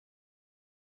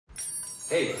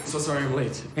Hey, so sorry I'm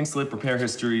late. Pink slip, repair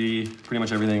history, pretty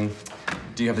much everything.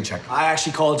 Do you have the check? I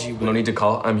actually called you. No need to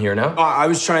call. I'm here now. I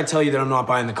was trying to tell you that I'm not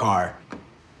buying the car.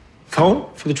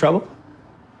 Phone for the trouble?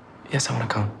 Yes, I want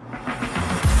to come.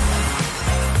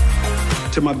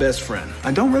 To my best friend.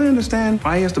 I don't really understand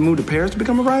why he has to move to Paris to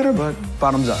become a writer, but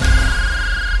bottoms up.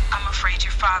 I'm afraid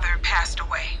your father passed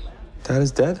away. Dad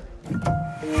is dead?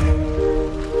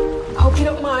 Hope you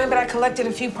don't mind, but I collected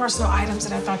a few personal items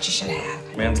that I thought you should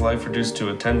have. Man's life reduced to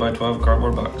a 10 by 12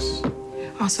 cardboard box.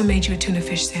 Also made you a tuna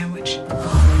fish sandwich.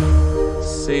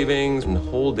 Savings and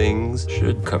holdings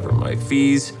should cover my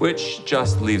fees, which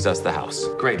just leaves us the house.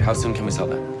 Great. How soon can we sell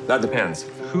that? That depends.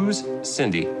 Who's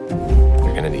Cindy?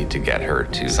 You're gonna need to get her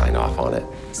to sign off on it.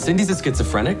 Cindy's a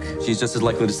schizophrenic. She's just as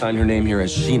likely to sign her name here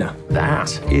as Sheena.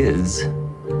 That is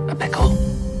a pickle.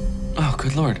 Oh,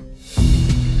 good Lord.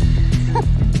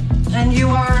 And you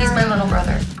are? He's my little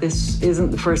brother. This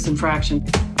isn't the first infraction.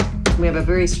 We have a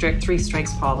very strict 3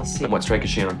 strikes policy. And what strike is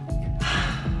she on?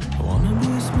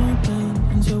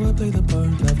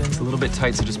 It's a little bit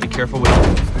tight, so just be careful with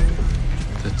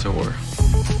the door.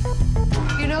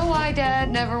 You know why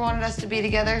Dad never wanted us to be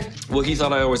together? Well, he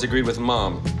thought I always agreed with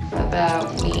Mom.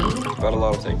 About me? About a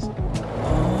lot of things.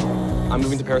 I'm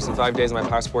moving to Paris in 5 days, and my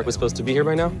passport was supposed to be here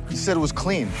by now. You said it was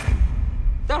clean.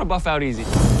 That'll buff out easy.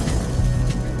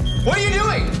 What are you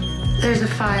doing? There's a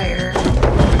fire.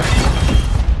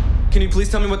 Can you please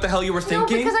tell me what the hell you were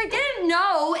thinking? No, because I didn't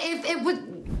know if it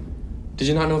would... Did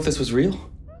you not know if this was real?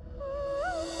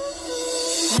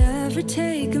 Never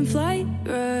taken flight,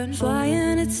 run,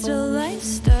 flying, it's still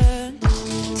life's done.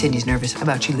 Cindy's nervous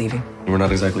about you leaving. We're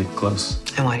not exactly close.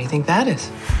 And why do you think that is?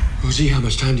 Oh, gee, how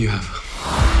much time do you have?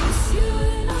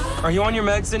 Are you on your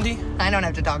med, Cindy? I don't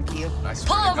have to talk to you.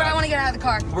 Pull over, I want to get out of the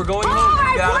car. We're going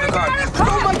home. Get out of the car.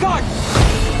 Oh, my God!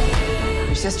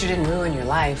 Your sister didn't ruin your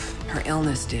life. Her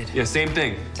illness did. Yeah, same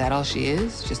thing. Is that all she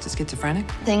is? Just a schizophrenic?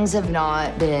 Things have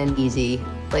not been easy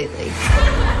lately.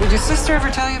 Did your sister ever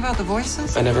tell you about the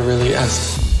voices? I never really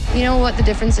asked. You know what the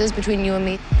difference is between you and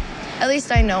me? At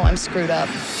least I know I'm screwed up.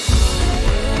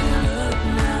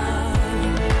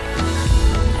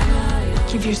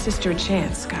 Give your sister a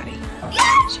chance, Scotty.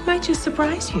 She might just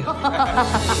surprise you.